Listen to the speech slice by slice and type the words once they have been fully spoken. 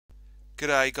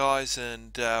G'day guys,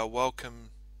 and welcome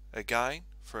again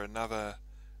for another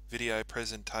video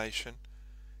presentation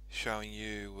showing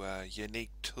you unique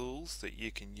tools that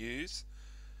you can use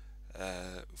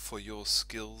for your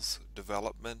skills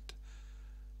development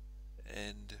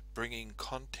and bringing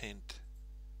content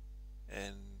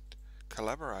and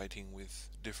collaborating with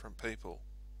different people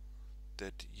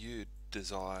that you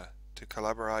desire to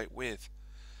collaborate with.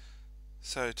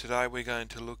 So today we're going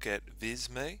to look at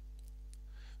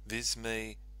Visme.co.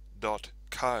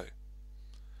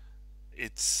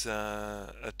 It's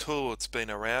a tool that's been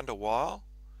around a while,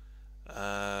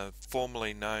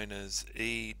 formerly known as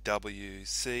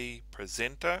EWC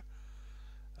Presenter.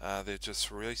 They've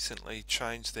just recently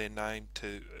changed their name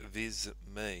to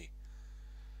Visme.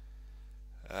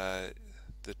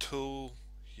 The tool,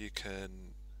 you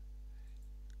can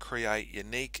create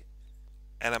unique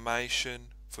animation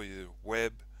for your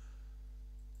web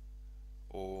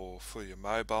or for your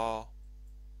mobile.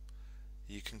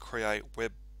 You can create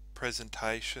web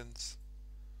presentations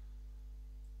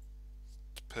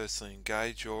to personally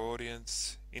engage your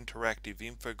audience, interactive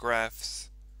infographics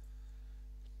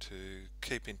to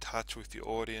keep in touch with your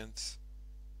audience.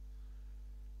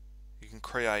 You can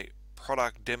create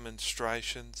product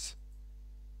demonstrations.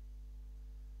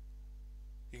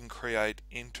 You can create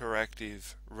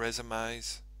interactive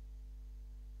resumes.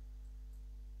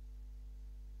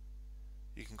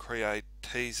 You can create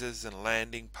teasers and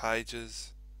landing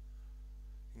pages.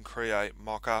 You can create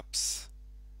mock-ups,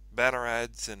 banner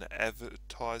ads and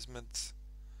advertisements,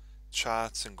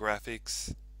 charts and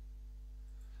graphics,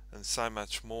 and so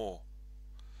much more.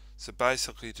 So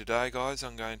basically today, guys,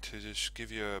 I'm going to just give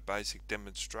you a basic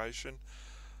demonstration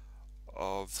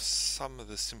of some of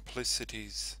the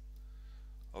simplicities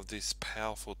of this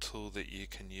powerful tool that you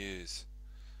can use.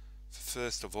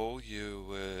 First of all, you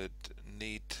would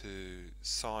need to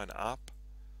sign up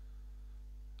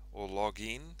or log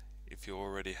in if you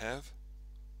already have.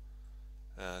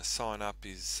 Sign up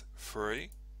is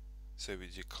free, so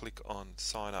would you click on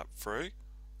sign up free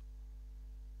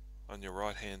on your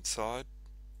right hand side,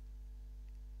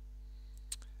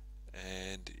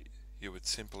 and you would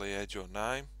simply add your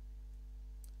name,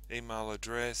 email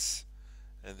address,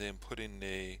 and then put in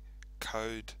the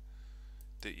code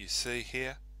that you see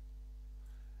here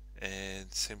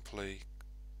and simply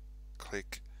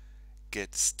click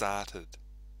get started.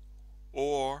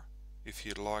 Or if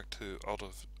you'd like to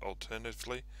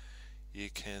alternatively,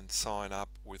 you can sign up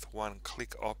with one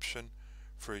click option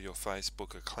through your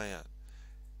Facebook account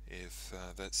if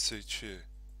that suits you.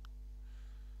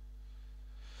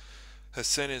 As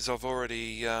soon as I've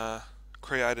already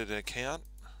created an account,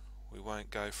 we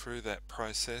won't go through that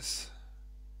process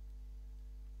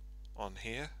on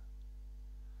here,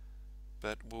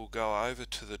 but we'll go over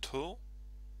to the tool,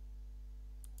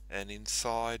 and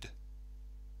inside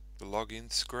the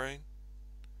login screen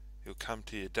you'll come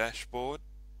to your dashboard,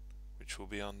 which will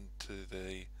be on to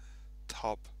the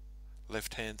top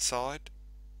left hand side,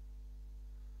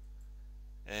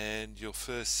 and you'll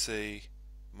first see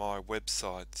my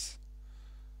websites.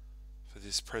 For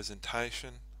this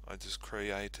presentation I just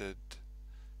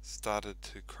started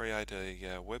to create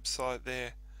a website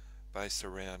there based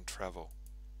around travel,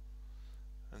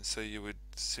 and so you would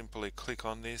simply click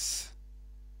on this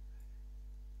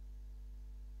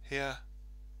here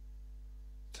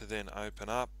to then open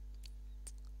up.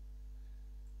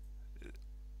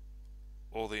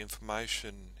 All the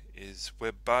information is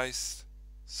web based,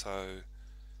 so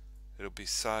it'll be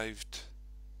saved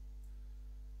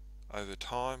over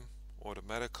time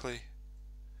automatically,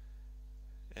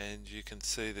 and you can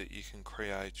see that you can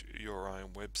create your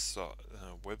own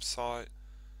website.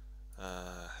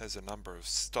 Has a number of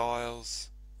styles,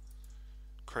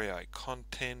 create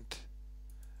content,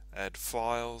 add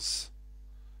files,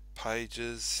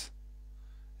 pages,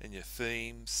 and your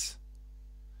themes,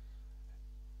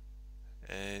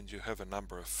 and you have a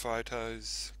number of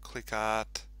photos, click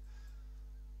art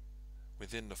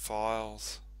within the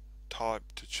files,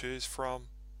 type to choose from.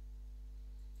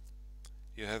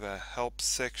 You have a help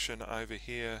section over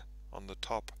here on the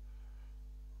top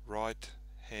right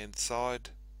hand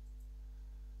side,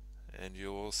 and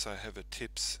you also have a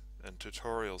tips and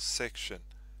tutorials section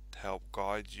to help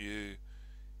guide you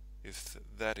if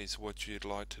that is what you'd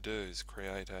like to do, is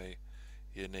create a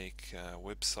unique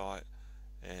website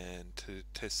and to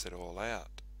test it all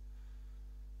out.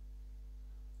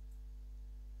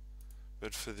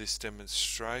 But for this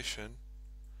demonstration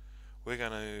we're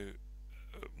going to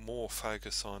more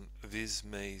focus on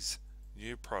Visme's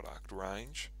new product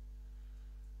range,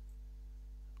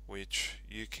 which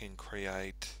you can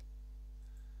create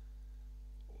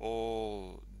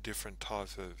all different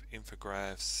type of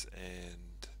infographics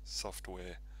and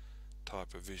software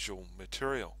type of visual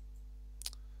material.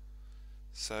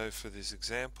 So for this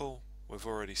example, we've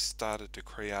already started to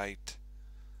create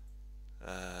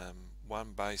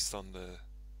one based on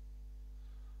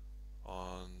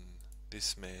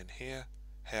this man here,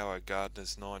 Howard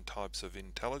Gardner's 9 Types of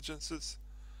Intelligences.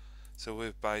 So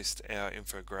we've based our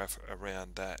infographic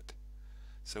around that.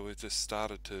 So we've just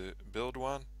started to build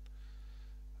one,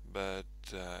 but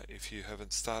if you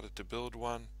haven't started to build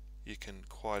one, you can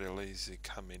quite easily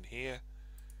come in here,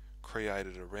 create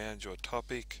it around your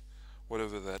topic,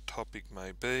 whatever that topic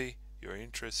may be, your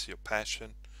interests, your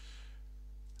passion,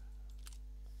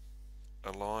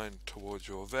 aligned towards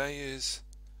your values,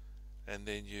 and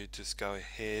then you just go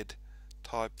ahead,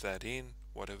 type that in,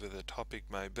 whatever the topic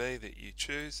may be that you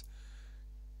choose.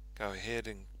 Go ahead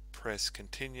and press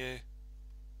continue,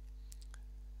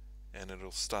 and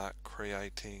it'll start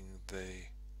creating the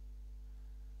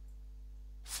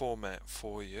format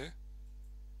for you.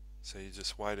 So you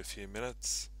just wait a few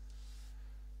minutes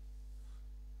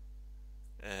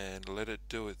and let it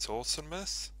do its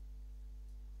awesomeness,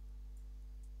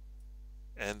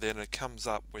 and then it comes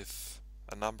up with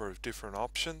a number of different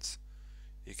options.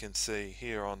 You can see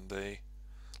here on the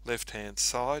left hand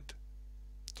side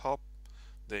top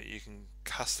that you can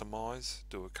customize,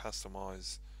 do a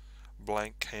customize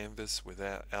blank canvas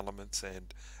without elements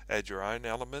and add your own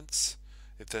elements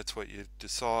if that's what you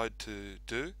decide to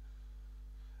do.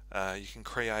 You can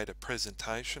create a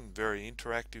presentation, very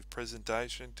interactive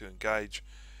presentation, to engage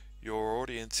your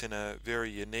audience in a very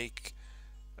unique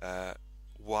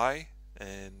way,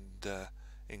 and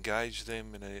engage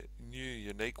them in a new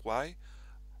unique way,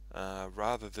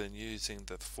 rather than using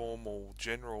the formal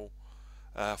general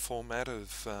format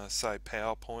of say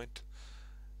PowerPoint.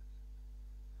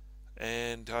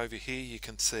 And over here you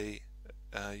can see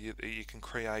you can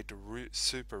create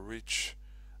super rich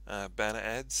banner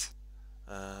ads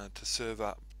to serve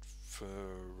up for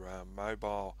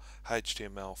mobile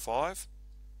HTML5.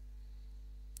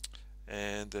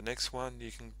 And the next one,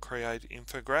 you can create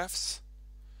infographics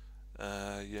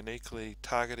uniquely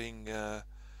targeting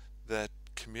that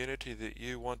community that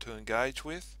you want to engage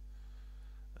with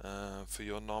for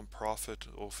your non-profit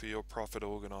or for your profit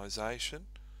organization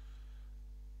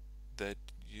that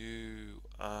you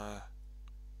are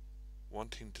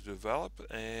wanting to develop.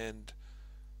 And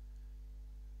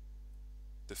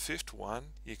the fifth one,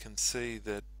 you can see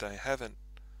that they haven't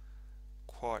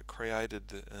quite created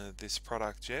this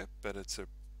product yet, but it's a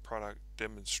product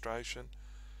demonstration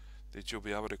that you'll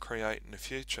be able to create in the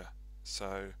future.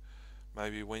 So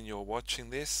maybe when you're watching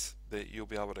this, that you'll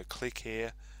be able to click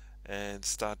here and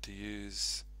start to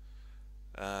use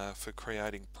for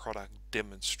creating product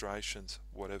demonstrations,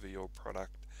 whatever your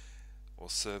product or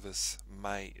service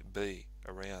may be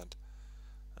around.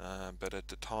 But at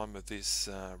the time of this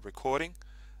recording,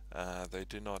 they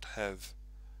do not have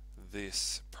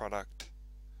this product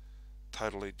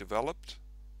totally developed.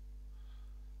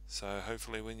 So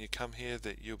hopefully when you come here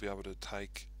that you'll be able to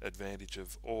take advantage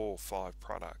of all 5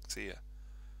 products here.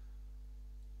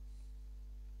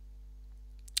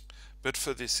 But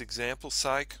for this example's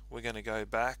sake, we're going to go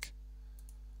back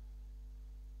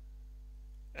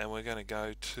and we're going to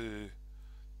go to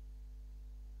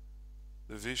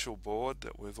the visual board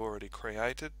that we've already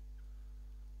created,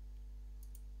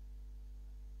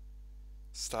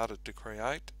 started to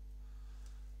create.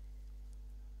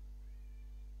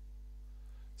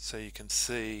 So you can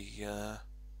see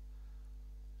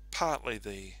partly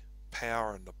the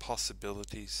power and the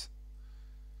possibilities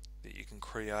that you can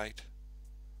create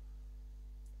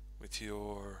with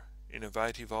your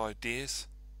innovative ideas,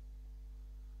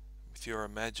 with your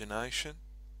imagination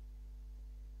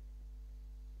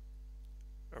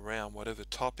around whatever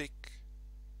topic,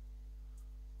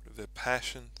 whatever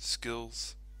passion,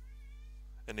 skills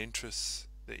and interests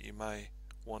that you may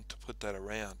want to put that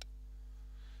around.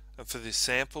 And for this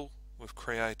sample, we've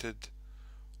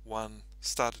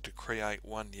started to create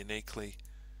one uniquely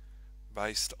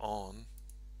based on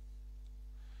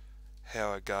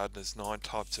Howard Gardner's 9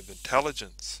 Types of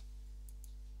Intelligence.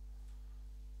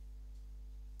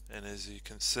 And as you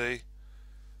can see,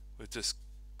 we've just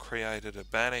created a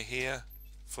banner here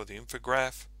for the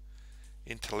infograph,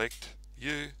 Intellect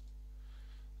U,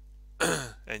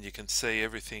 and you can see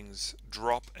everything's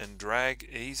drop and drag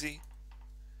easy.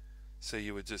 So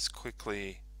you would just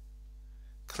quickly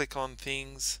click on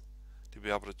things to be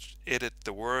able to edit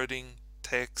the wording,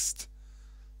 text,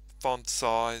 font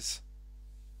size,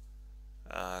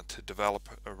 to develop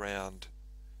around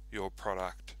your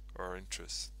product or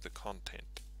interest, the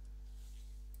content.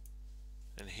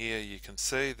 And here you can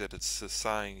see that it's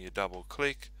saying you double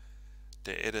click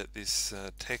to edit this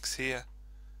text here,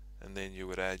 and then you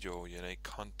would add your unique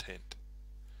content.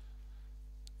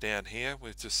 Down here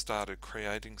we've just started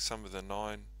creating some of the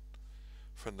nine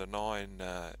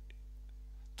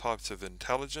types of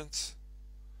intelligence,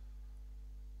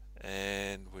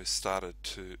 and we've started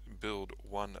to build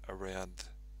one around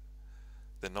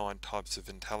the 9 types of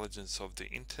intelligence of the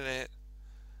internet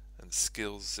and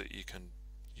skills that you can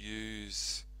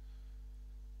use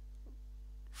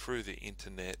through the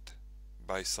internet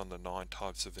based on the 9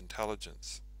 types of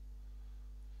intelligence.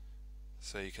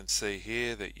 So you can see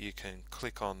here that you can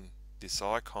click on this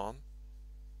icon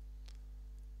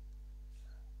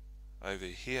over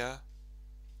here,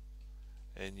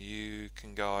 and you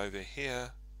can go over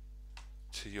here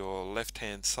to your left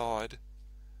hand side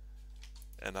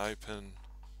and open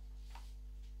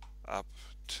up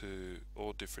to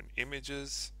all different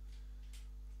images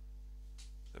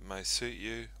that may suit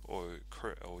you, or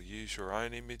use your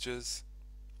own images.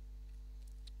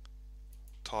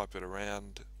 Type it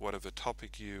around whatever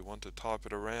topic you want to type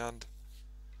it around.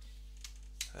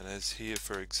 And as here,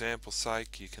 for example's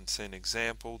sake, you can see an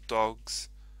example, dogs,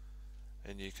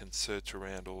 and you can search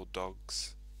around all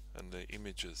dogs and the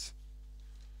images.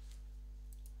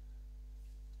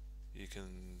 You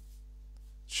can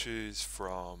choose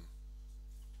from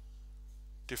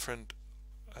different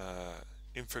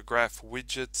infograph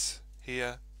widgets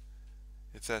here,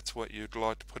 if that's what you'd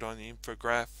like to put on the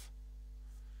infograph.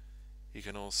 You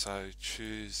can also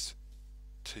choose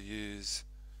to use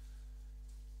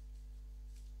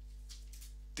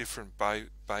different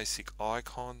basic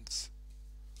icons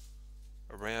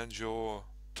around your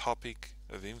topic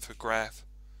of infograph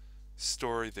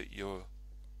story that you're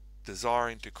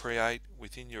desiring to create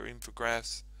within your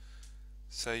infographics,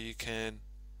 so you can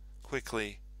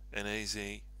quickly and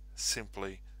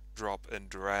simply drop and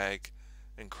drag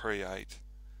and create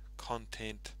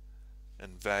content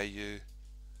and value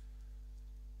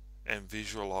and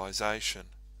visualization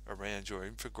around your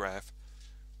infograph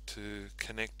to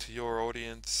connect to your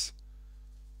audience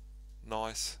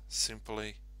nice,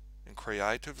 simply and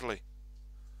creatively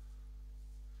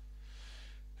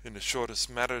in the shortest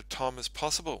matter of time as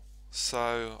possible.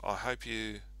 So I hope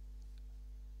you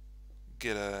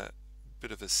get a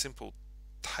bit of a simple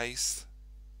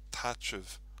touch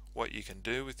of what you can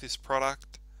do with this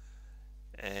product,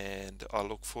 and I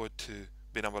look forward to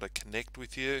being able to connect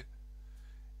with you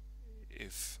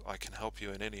if I can help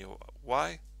you in any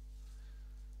way,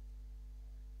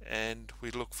 and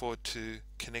we look forward to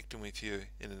connecting with you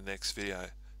in the next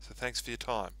video. So thanks for your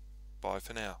time. Bye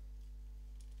for now.